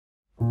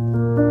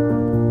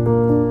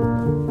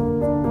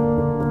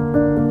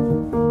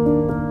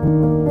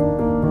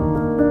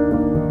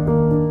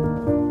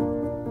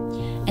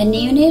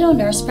neonatal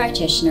nurse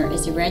practitioner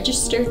is a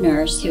registered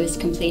nurse who has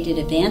completed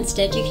advanced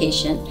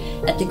education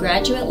at the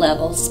graduate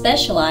level,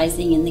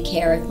 specializing in the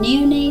care of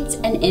neonates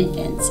and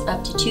infants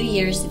up to 2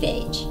 years of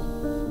age.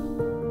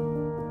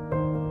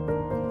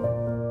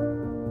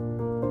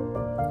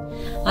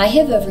 I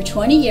have over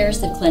 20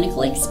 years of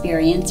clinical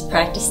experience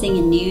practicing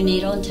in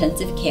neonatal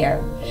intensive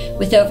care,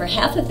 with over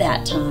half of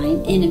that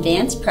time in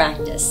advanced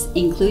practice,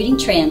 including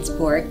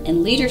transport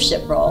and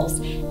leadership roles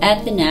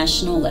at the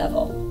national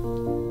level.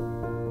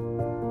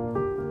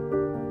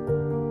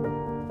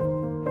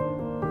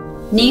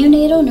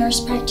 Neonatal nurse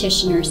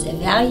practitioners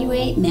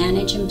evaluate,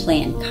 manage, and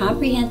plan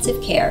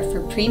comprehensive care for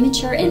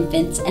premature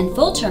infants and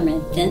full-term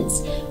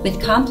infants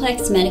with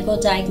complex medical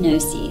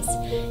diagnoses.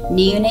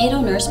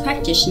 Neonatal nurse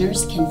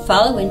practitioners can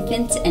follow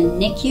infants and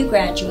NICU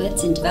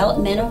graduates in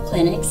developmental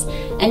clinics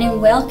and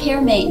in well care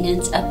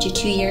maintenance up to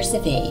 2 years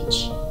of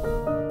age.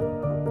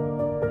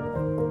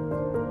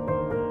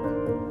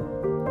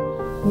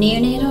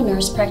 Neonatal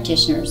nurse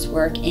practitioners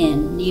work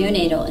in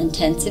neonatal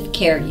intensive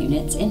care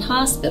units in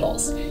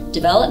hospitals,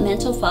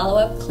 developmental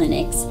follow-up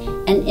clinics,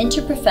 and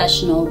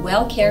interprofessional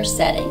well care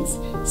settings,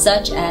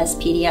 such as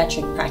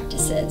pediatric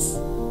practices.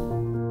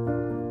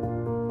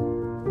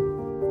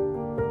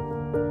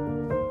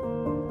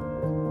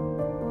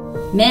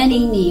 Many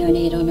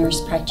neonatal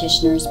nurse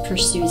practitioners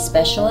pursue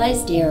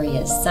specialized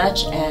areas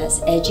such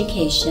as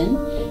education,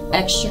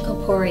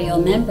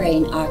 extracorporeal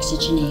membrane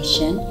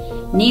oxygenation,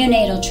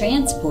 neonatal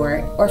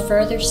transport, or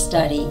further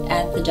study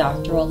at the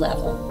doctoral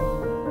level.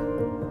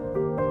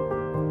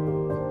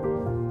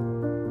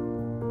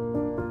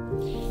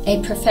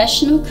 A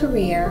professional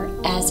career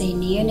as a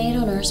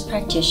neonatal nurse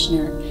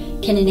practitioner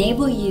can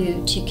enable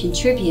you to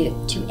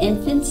contribute to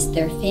infants,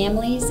 their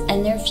families,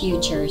 and their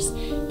futures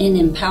in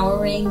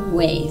empowering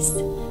ways.